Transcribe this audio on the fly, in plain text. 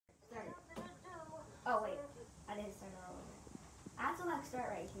I have to like start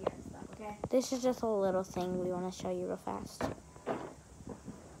right here and stuff, okay? This is just a little thing we want to show you real fast.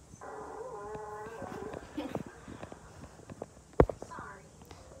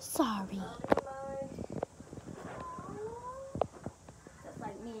 Sorry. Just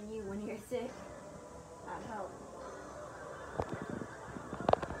like me and you when you're sick. I'd help.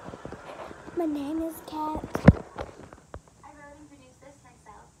 My name is Kat. I wrote and produced this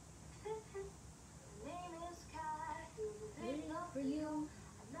myself. My name is Kat. Waiting up for you.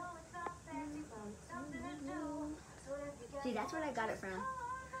 I know it's not fancy, but it's something to do. So if you get See, that's where I got it from.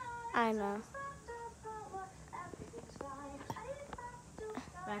 I know.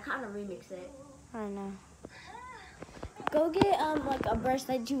 But I kind of remix it. I know. Go get like a brush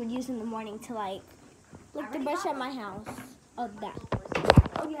that you would use in the morning to like the brush at my house. Oh, that.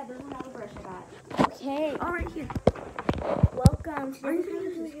 Oh yeah, there's another brush I got. Okay. All right, here. Welcome. Are you Today gonna we're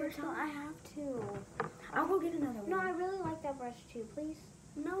use this hair brush? gel. I have to. I'll go get another one. No, I really like that brush too. Please.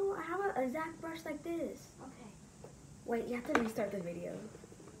 No, how about a exact brush like this? Okay. Wait, you have to restart the video.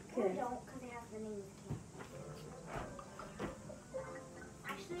 No, I don't, because it has the name of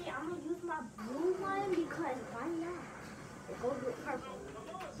Actually, I'm going to use my blue one because why not? It goes with purple.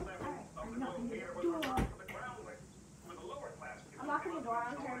 Alright, I'm knocking the door. I'm locking the door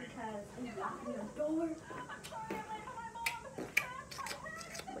on her because he's locking the door.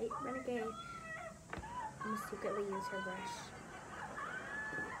 Wait, Renegade. I'm going to secretly use her brush.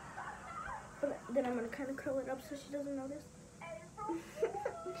 But then I'm going to kind of curl it up so she doesn't notice.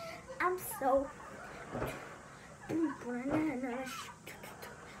 I'm so... So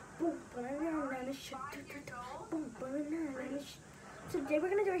today we're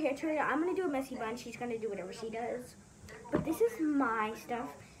going to do a hair tutorial. I'm going to do a messy bun. She's going to do whatever she does. But this is my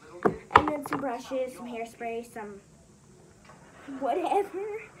stuff. And then some brushes, some hairspray, some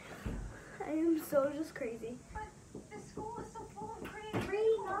whatever. I am so just crazy. This school is so full of crazy.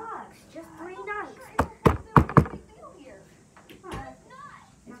 3 knocks. Just 3 knocks. What's the big deal here?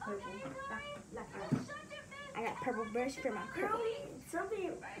 It's purple. I got purple brush for my curl. Girl,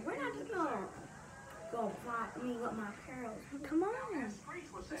 something. We're not just gonna go apply me with my curls. Come on.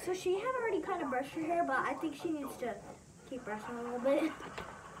 So she had already kind of brushed her hair, but I think she needs to keep brushing a little bit.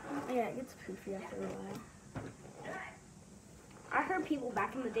 Yeah, it gets poofy after a while. I heard people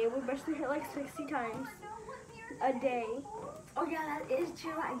back in the day would brush their hair like 60 times a day. Oh yeah, that is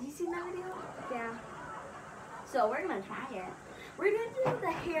true. Have you seen that video? Yeah. So we're gonna try it. We're gonna do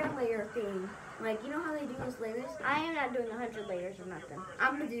the hair layer thing. Like, you know how they do those layers? I am not doing 100 layers or nothing.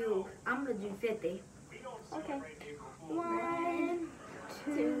 I'm gonna do 50. Okay. 1,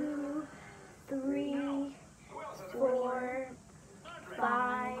 2, 3, 4,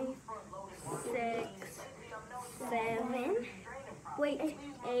 5, 6, 7. Wait,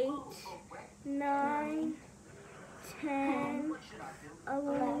 8, 9, 10,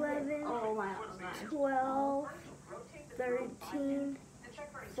 11, Oh my 12, 13,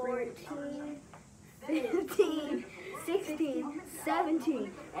 14, 15, 16,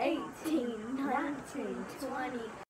 17, 18, 19, 20.